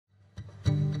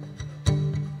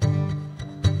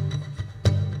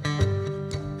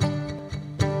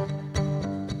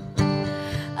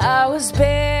I was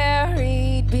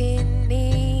buried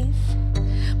beneath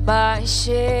my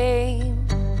shame.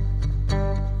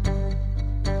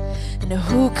 And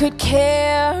who could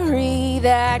carry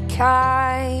that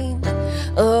kind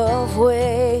of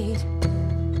weight?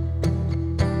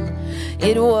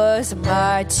 It was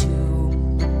my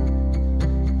tomb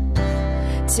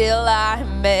till I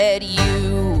met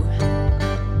you.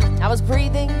 I was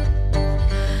breathing,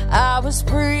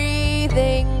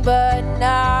 but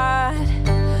not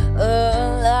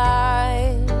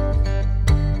alive.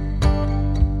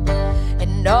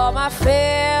 And all my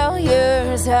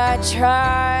failures I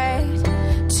tried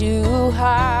to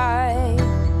hide.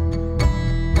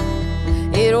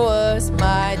 It was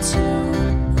my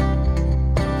tomb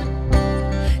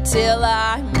till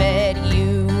I met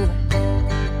you.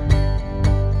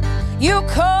 You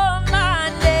called my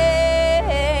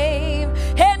name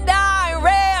and I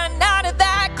ran out of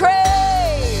that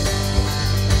grave,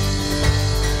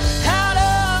 out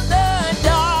of the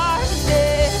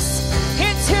darkness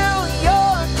into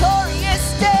your glorious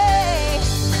day.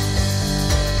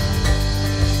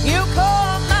 You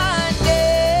called my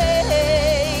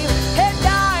name and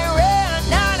I ran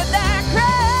out of that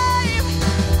grave,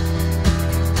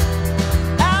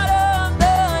 out of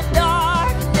the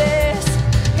darkness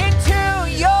into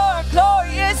your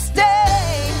glorious day.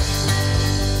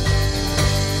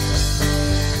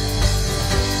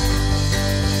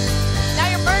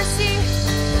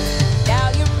 Now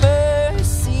your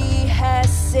mercy has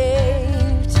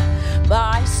saved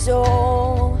my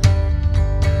soul.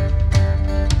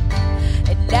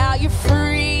 And now your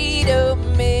freedom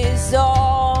is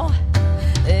all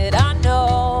that I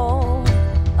know.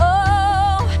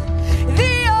 Oh,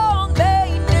 the old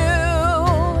made new.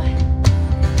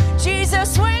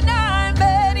 Jesus, when I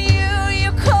met you,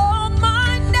 you called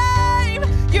my name.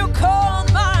 You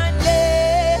called my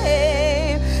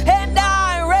name. And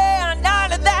I ran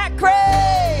out of that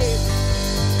grave,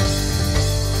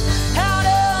 out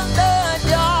of the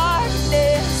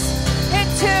darkness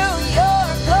into your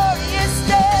glorious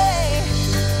day.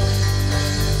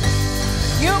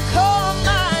 You called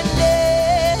my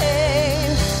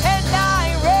name and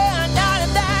I ran out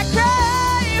of that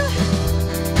grave,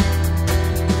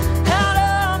 out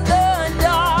of the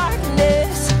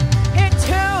darkness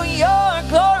into your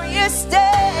glorious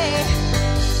day.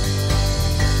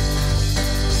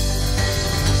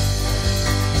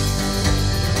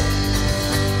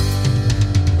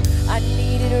 I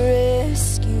needed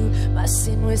rescue, my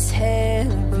sin was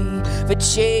heavy, but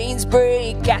chains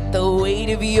break at the weight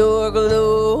of your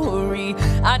glory.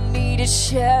 I needed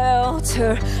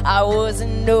shelter, I was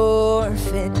an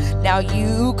orphan, now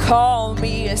you call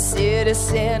me a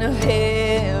citizen of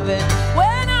heaven.